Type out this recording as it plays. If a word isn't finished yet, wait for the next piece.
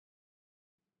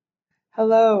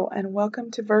Hello and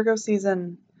welcome to Virgo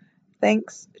season.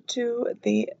 Thanks to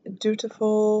the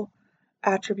dutiful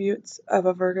attributes of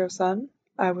a Virgo sun,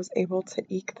 I was able to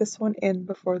eke this one in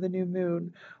before the new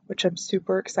moon, which I'm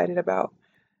super excited about.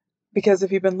 Because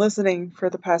if you've been listening for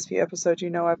the past few episodes, you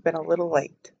know I've been a little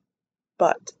late,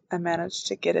 but I managed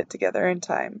to get it together in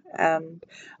time and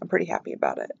I'm pretty happy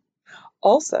about it.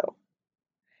 Also,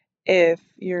 if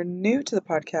you're new to the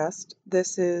podcast,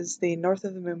 this is the North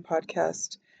of the Moon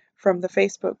podcast from the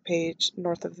Facebook page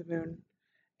North of the Moon,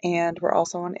 and we're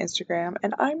also on Instagram,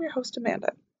 and I'm your host,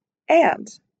 Amanda. And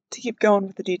to keep going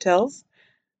with the details,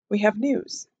 we have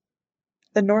news.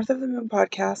 The North of the Moon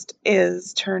podcast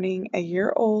is turning a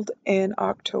year old in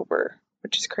October,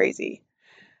 which is crazy.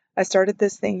 I started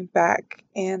this thing back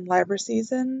in Libra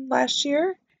season last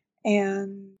year,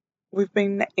 and we've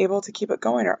been able to keep it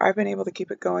going, or I've been able to keep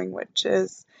it going, which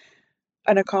is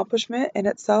an accomplishment in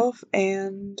itself,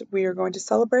 and we are going to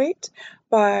celebrate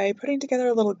by putting together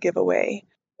a little giveaway.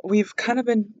 We've kind of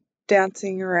been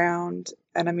dancing around,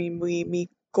 and I mean, me,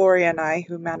 Gloria, and I,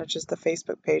 who manages the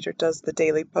Facebook page or does the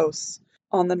daily posts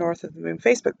on the North of the Moon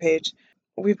Facebook page,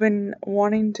 we've been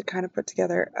wanting to kind of put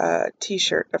together a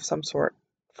t-shirt of some sort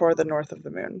for the North of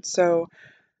the Moon. So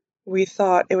we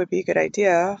thought it would be a good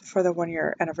idea for the 1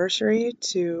 year anniversary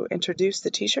to introduce the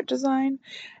t-shirt design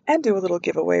and do a little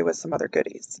giveaway with some other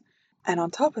goodies. And on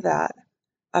top of that,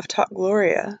 I've talked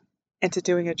Gloria into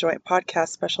doing a joint podcast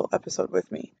special episode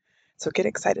with me. So get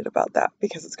excited about that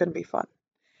because it's going to be fun.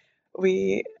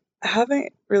 We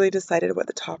haven't really decided what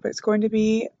the topic's going to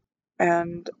be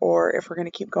or if we're going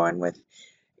to keep going with,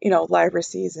 Libra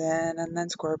season and then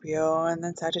Scorpio and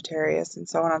then Sagittarius and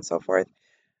so on and so forth.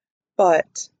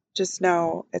 But just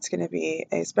know it's going to be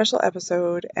a special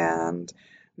episode and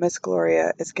Miss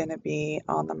Gloria is going to be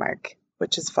on the mark,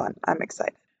 which is fun. I'm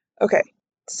excited. Okay,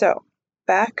 so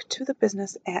back to the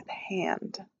business at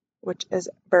hand, which is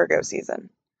Virgo season.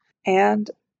 And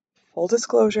full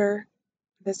disclosure,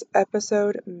 this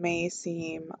episode may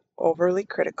seem overly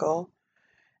critical,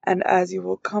 and as you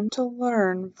will come to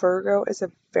learn, Virgo is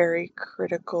a very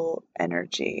critical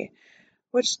energy,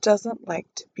 which doesn't like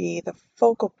to be the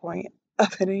focal point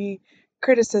of any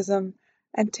criticism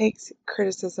and takes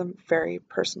criticism very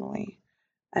personally.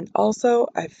 And also,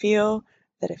 I feel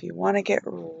that if you want to get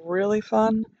really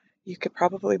fun, you could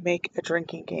probably make a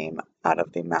drinking game out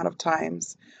of the amount of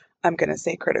times I'm going to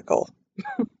say critical.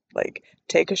 Like,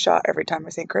 take a shot every time I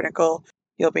say critical.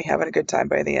 You'll be having a good time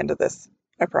by the end of this,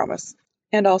 I promise.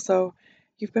 And also,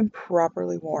 you've been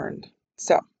properly warned.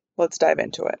 So, let's dive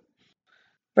into it.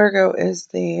 Virgo is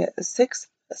the sixth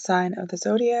sign of the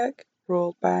zodiac,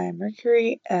 ruled by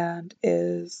Mercury, and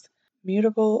is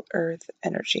mutable earth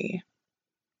energy.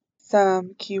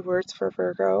 Some keywords for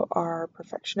Virgo are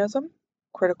perfectionism,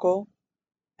 critical,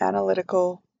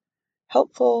 analytical,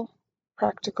 helpful,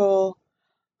 practical,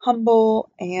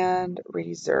 humble, and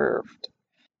reserved.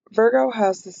 Virgo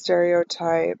has the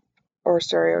stereotypes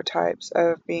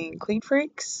of being clean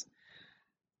freaks,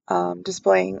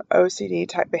 displaying OCD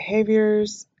type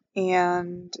behaviors,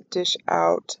 and dish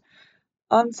out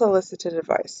unsolicited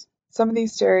advice. Some of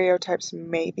these stereotypes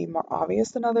may be more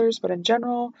obvious than others, but in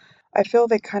general, I feel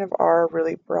they kind of are a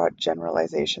really broad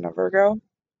generalization of Virgo.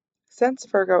 Since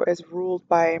Virgo is ruled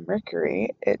by Mercury,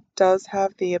 it does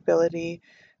have the ability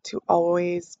to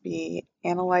always be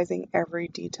analyzing every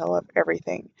detail of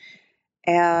everything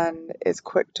and is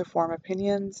quick to form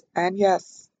opinions, and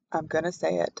yes, I'm gonna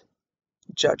say it,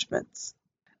 judgments.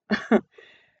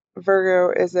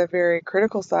 Virgo is a very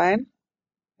critical sign.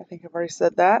 I think I've already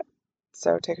said that,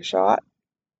 so take a shot.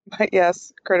 But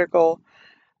yes, critical,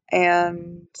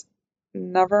 and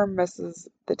never misses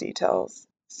the details.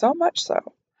 So much so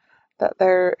that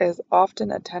there is often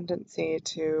a tendency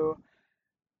to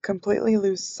completely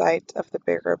lose sight of the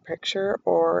bigger picture,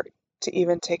 or to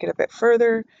even take it a bit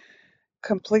further,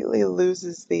 completely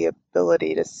loses the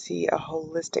ability to see a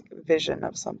holistic vision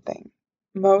of something.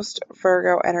 Most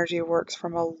Virgo energy works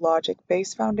from a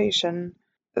logic-based foundation.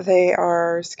 They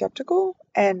are skeptical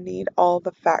and need all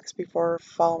the facts before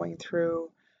following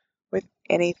through with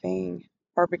anything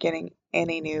or beginning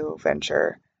any new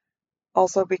venture.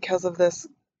 Also, because of this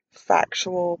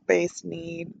factual-based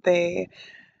need, they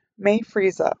may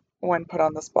freeze up when put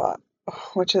on the spot,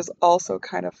 which is also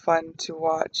kind of fun to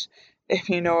watch if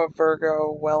you know a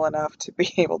Virgo well enough to be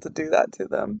able to do that to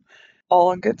them.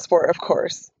 All in good sport, of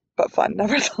course, but fun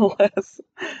nevertheless.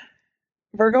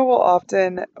 Virgo will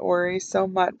often worry so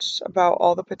much about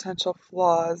all the potential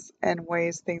flaws and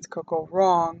ways things could go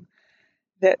wrong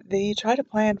that they try to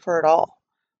plan for it all,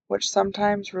 which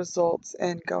sometimes results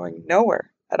in going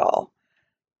nowhere at all.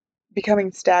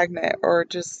 becoming stagnant or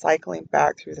just cycling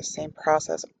back through the same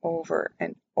process over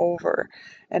and over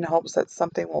in hopes that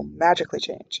something will magically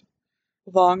change.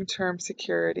 Long-term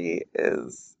security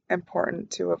is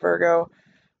important to a Virgo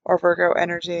or Virgo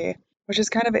energy, which is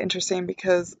kind of interesting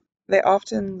because they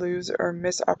often lose or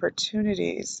miss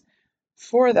opportunities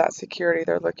for that security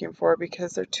they're looking for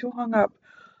because they're too hung up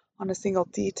on a single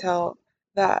detail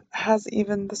that has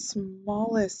even the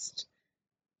smallest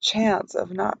chance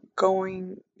of not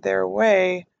going their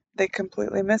way, they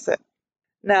completely miss it.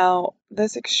 Now,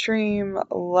 this extreme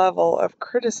level of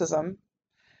criticism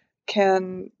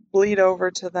can bleed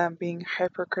over to them being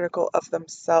hypercritical of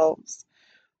themselves,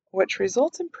 which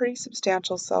results in pretty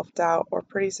substantial self-doubt or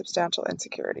pretty substantial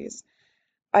insecurities.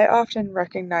 I often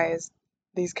recognize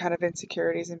these kind of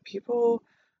insecurities in people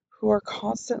who are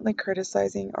constantly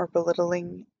criticizing or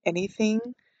belittling anything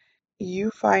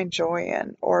you find joy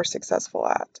in or successful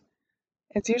at.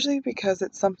 It's usually because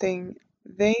it's something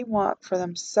they want for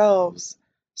themselves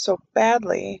so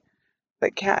badly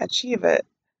but can't achieve it.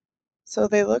 So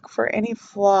they look for any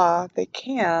flaw they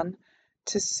can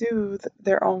to soothe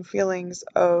their own feelings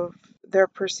of their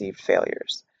perceived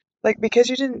failures. Like, because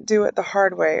you didn't do it the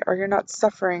hard way, or you're not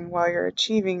suffering while you're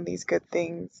achieving these good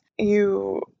things,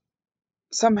 you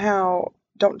somehow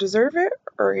don't deserve it,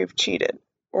 or you've cheated,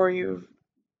 or you've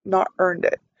not earned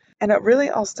it. And it really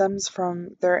all stems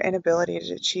from their inability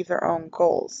to achieve their own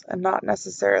goals and not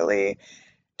necessarily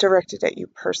directed at you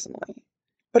personally.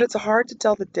 But it's hard to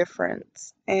tell the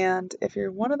difference. And if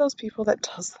you're one of those people that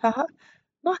does that,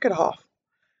 knock it off.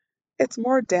 It's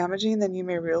more damaging than you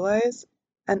may realize.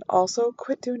 And also,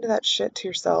 quit doing that shit to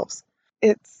yourselves.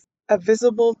 It's a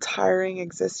visible, tiring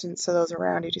existence to those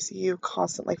around you to see you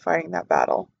constantly fighting that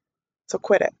battle. So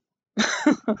quit it.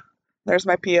 There's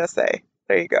my PSA.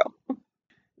 There you go.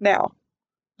 Now,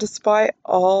 despite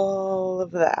all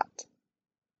of that,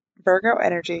 Virgo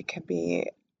energy can be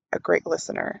a great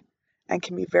listener and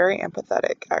can be very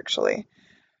empathetic, actually.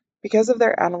 Because of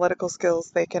their analytical skills,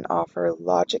 they can offer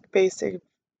logic-based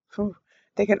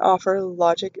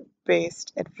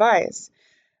advice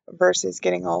versus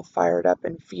getting all fired up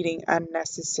and feeding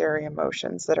unnecessary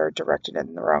emotions that are directed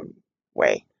in the wrong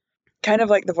way. Kind of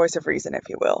like the voice of reason, if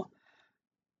you will.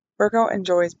 Virgo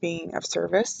enjoys being of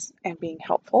service and being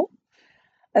helpful,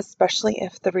 especially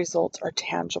if the results are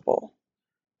tangible.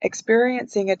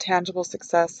 Experiencing a tangible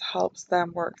success helps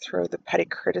them work through the petty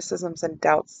criticisms and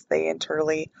doubts they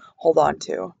internally hold on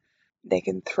to. They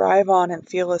can thrive on and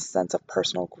feel a sense of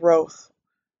personal growth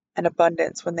and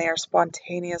abundance when they are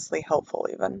spontaneously helpful,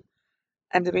 even.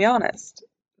 And to be honest,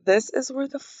 this is where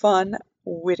the fun,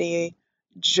 witty,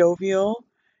 jovial,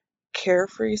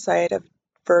 carefree side of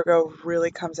Virgo really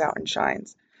comes out and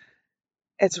shines.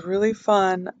 It's really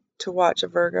fun to watch a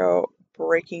Virgo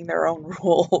breaking their own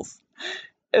rules.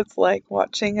 It's like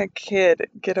watching a kid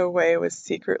get away with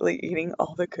secretly eating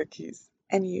all the cookies.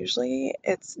 And usually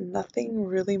it's nothing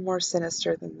really more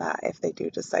sinister than that if they do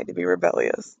decide to be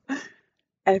rebellious.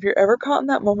 And if you're ever caught in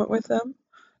that moment with them,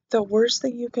 the worst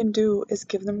thing you can do is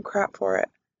give them crap for it.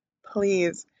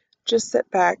 Please, just sit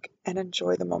back and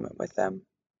enjoy the moment with them.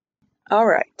 All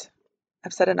right,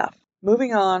 I've said enough.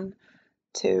 Moving on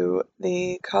to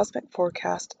the cosmic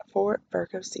forecast for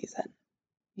Virgo season.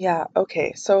 Yeah,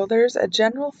 okay, so there's a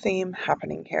general theme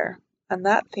happening here, and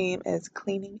that theme is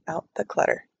cleaning out the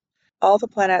clutter. All the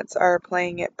planets are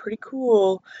playing it pretty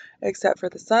cool, except for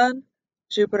the Sun,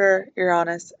 Jupiter,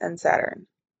 Uranus, and Saturn.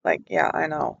 Like, yeah, I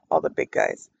know, all the big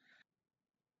guys.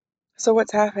 So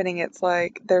what's happening, it's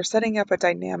like they're setting up a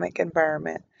dynamic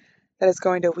environment that is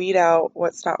going to weed out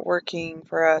what's not working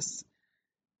for us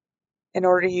in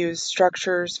order to use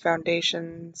structures,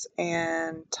 foundations,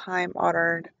 and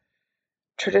time-honored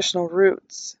traditional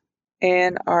roots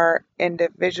in our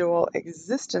individual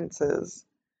existences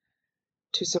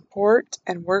to support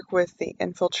and work with the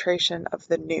infiltration of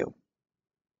the new.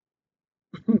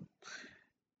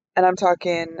 And I'm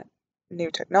talking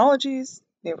new technologies,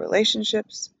 new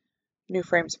relationships, new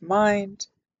frames of mind,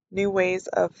 new ways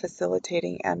of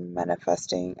facilitating and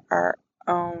manifesting our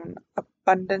own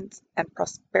abundance and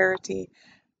prosperity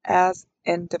as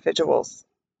individuals.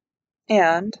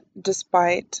 And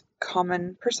despite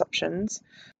common perceptions,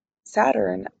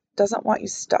 Saturn doesn't want you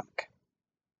stuck.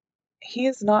 He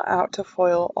is not out to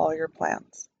foil all your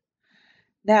plans.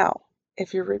 Now,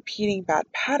 if you're repeating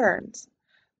bad patterns,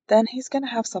 then he's going to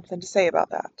have something to say about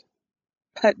that.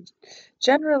 But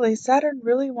generally, Saturn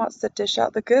really wants to dish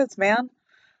out the goods, man.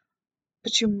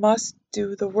 But you must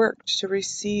do the work to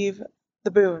receive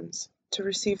the boons, to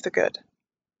receive the good.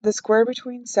 The square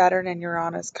between Saturn and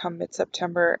Uranus come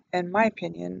mid-September, in my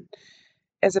opinion,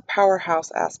 is a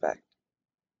powerhouse aspect.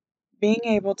 being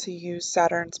able to use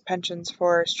Saturn's pensions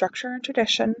for structure and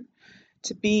tradition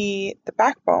to be the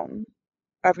backbone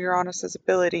of Uranus's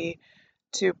ability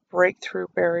to break through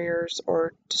barriers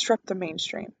or disrupt the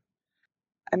mainstream.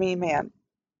 I mean, man,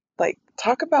 like,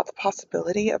 talk about the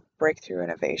possibility of breakthrough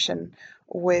innovation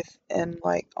with an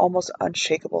almost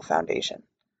unshakable foundation.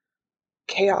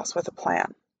 Chaos with a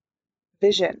plan.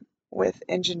 Vision with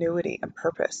ingenuity and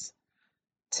purpose.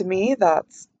 To me,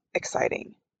 that's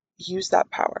exciting. Use that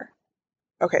power.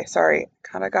 Okay, sorry,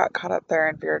 kind of got caught up there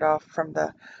and veered off from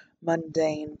the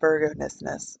mundane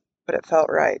Virgo-ness, but it felt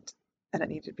right and it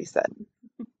needed to be said.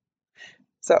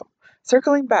 So,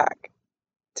 circling back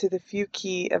to the few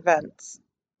key events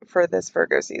for this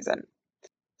Virgo season.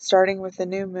 Starting with the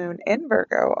new moon in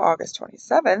Virgo, August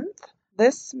 27th,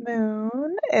 this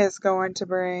moon is going to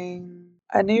bring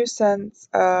a new sense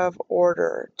of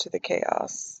order to the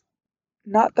chaos.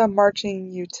 Not the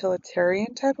marching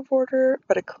utilitarian type of order,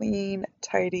 but a clean,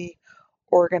 tidy,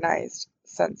 organized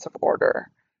sense of order.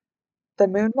 The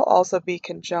moon will also be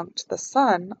conjunct the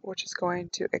sun, which is going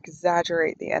to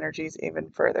exaggerate the energies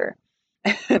even further.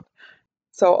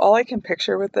 So all I can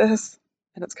picture with this,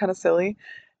 and it's kind of silly,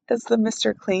 is the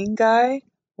Mr. Clean guy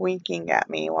winking at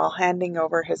me while handing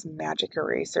over his magic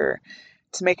eraser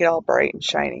to make it all bright and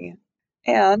shiny.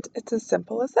 And it's as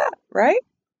simple as that, right?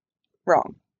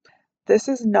 Wrong. This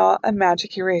is not a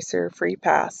magic eraser free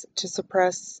pass to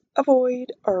suppress,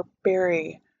 avoid, or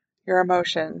bury your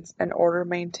emotions in order to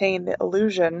maintain the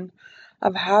illusion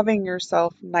of having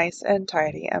yourself nice and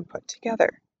tidy and put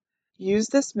together. Use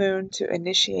this moon to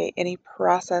initiate any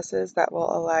processes that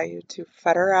will allow you to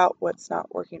fetter out what's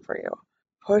not working for you.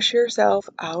 Push yourself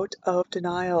out of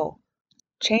denial.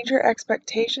 Change your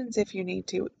expectations if you need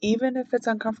to, even if it's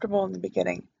uncomfortable in the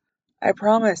beginning. I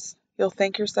promise you'll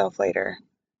thank yourself later.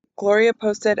 Gloria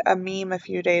posted a meme a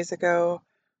few days ago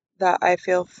that I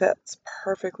feel fits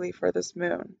perfectly for this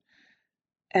moon.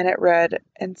 And it read,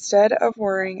 "Instead of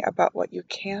worrying about what you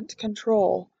can't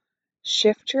control,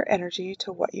 shift your energy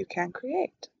to what you can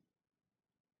create."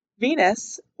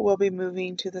 Venus will be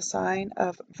moving to the sign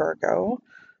of Virgo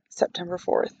September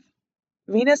 4th.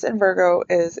 Venus in Virgo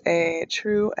is a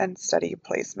true and steady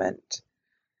placement.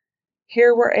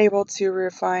 Here we're able to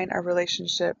refine our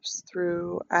relationships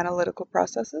through analytical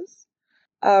processes.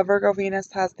 Virgo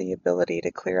Venus has the ability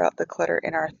to clear out the clutter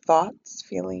in our thoughts,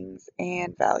 feelings,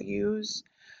 and values.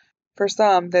 For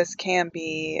some, this can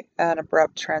be an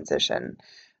abrupt transition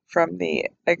from the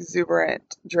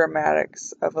exuberant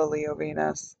dramatics of a Leo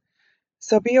Venus.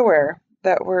 So be aware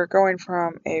that we're going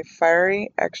from a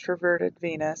fiery, extroverted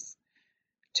Venus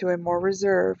to a more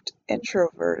reserved,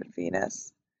 introverted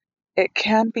Venus. It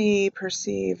can be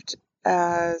perceived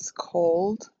as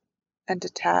cold and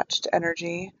detached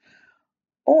energy,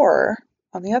 or,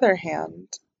 on the other hand,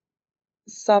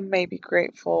 some may be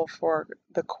grateful for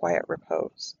the quiet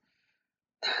repose.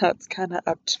 That's kind of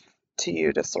up to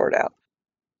you to sort out.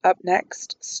 Up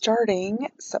next,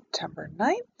 starting September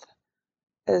 9th,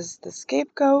 is the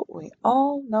scapegoat we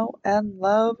all know and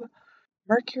love,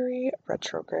 Mercury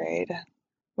retrograde,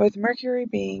 with Mercury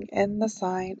being in the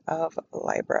sign of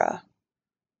Libra.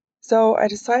 So I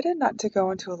decided not to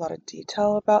go into a lot of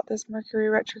detail about this Mercury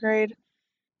retrograde.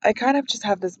 I kind of just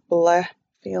have this bleh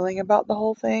feeling about the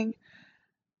whole thing.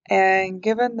 And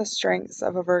given the strengths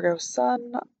of a Virgo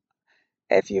sun,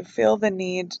 if you feel the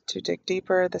need to dig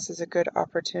deeper, this is a good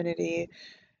opportunity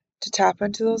to tap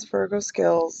into those Virgo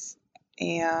skills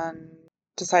and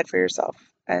decide for yourself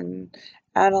and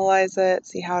analyze it,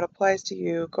 see how it applies to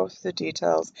you, go through the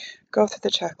details, go through the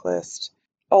checklist,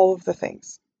 all of the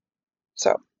things.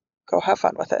 So go have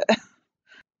fun with it.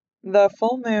 The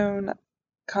full moon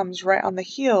comes right on the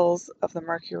heels of the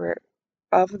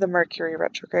Mercury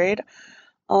retrograde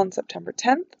on September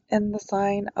 10th in the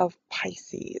sign of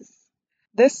Pisces.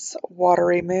 This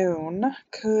watery moon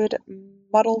could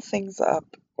muddle things up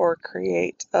or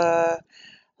create a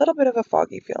little bit of a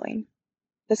foggy feeling.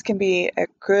 This can be a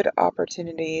good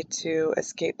opportunity to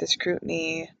escape the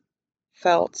scrutiny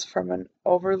felt from an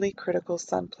overly critical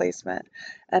sun placement.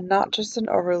 And not just an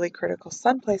overly critical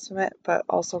sun placement, but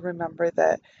also remember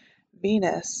that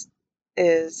Venus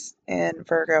is in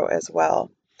Virgo as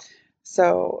well.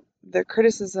 So the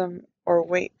criticism or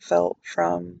weight felt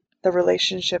from the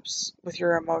relationships with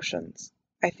your emotions,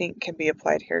 I think, can be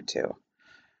applied here too.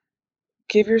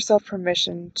 Give yourself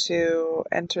permission to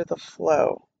enter the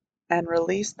flow and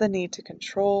release the need to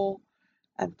control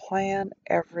and plan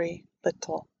every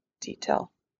little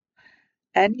detail.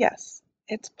 And yes,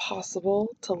 it's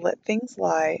possible to let things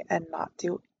lie and not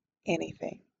do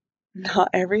anything. Not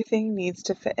everything needs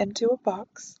to fit into a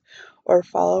box or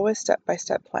follow a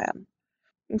step-by-step plan.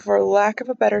 for lack of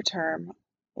a better term,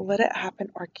 let it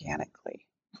happen organically.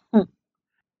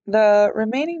 The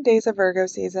remaining days of Virgo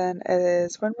season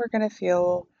is when we're going to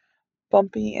feel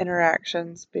bumpy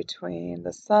interactions between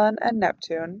the Sun and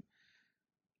Neptune,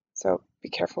 so be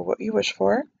careful what you wish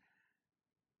for.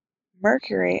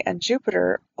 Mercury and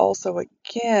Jupiter, also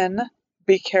again,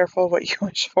 be careful what you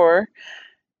wish for,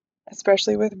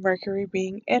 especially with Mercury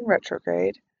being in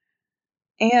retrograde,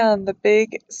 and the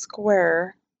big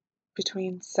square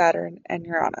between Saturn and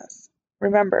Uranus.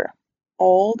 Remember,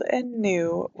 old and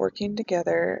new working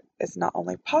together is not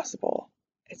only possible,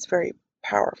 it's very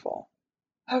powerful.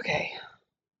 Okay,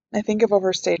 I think I've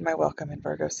overstayed my welcome in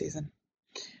Virgo season.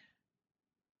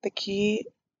 The key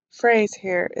phrase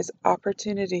here is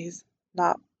opportunities,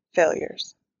 not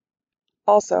failures.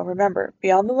 Also, remember,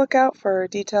 be on the lookout for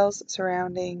details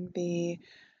surrounding the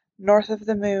North of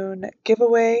the Moon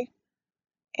giveaway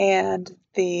and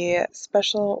the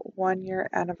special 1 year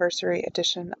anniversary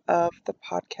edition of the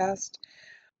podcast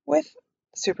with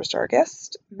superstar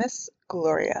guest, Miss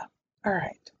Gloria. All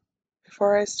right,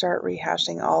 before I start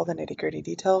rehashing all the nitty-gritty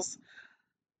details,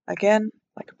 again,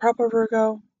 like a proper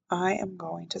Virgo, I am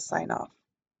going to sign off.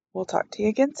 We'll talk to you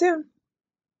again soon.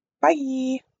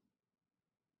 Bye!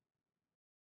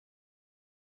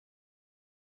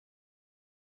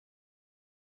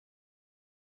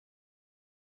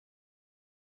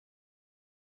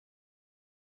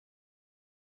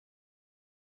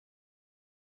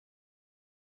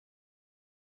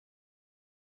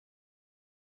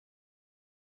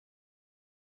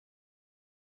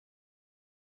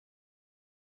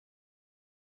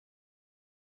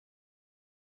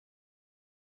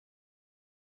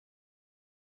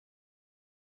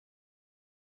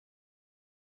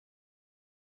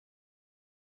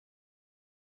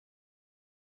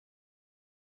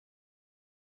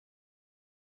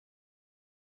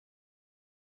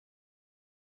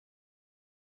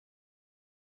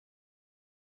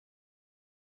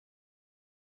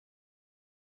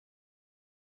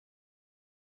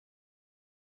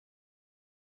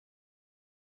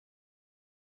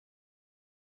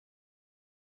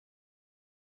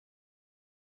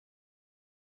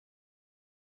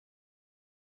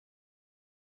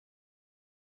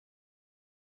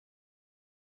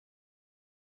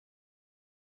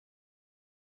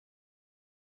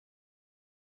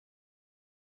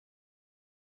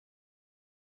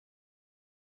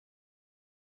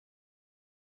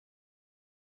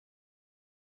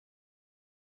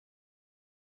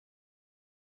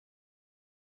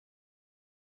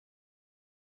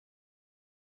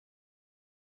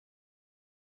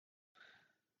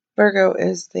 Virgo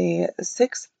is the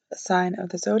sixth sign of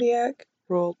the zodiac,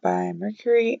 ruled by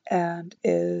Mercury, and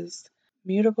is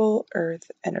mutable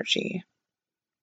earth energy.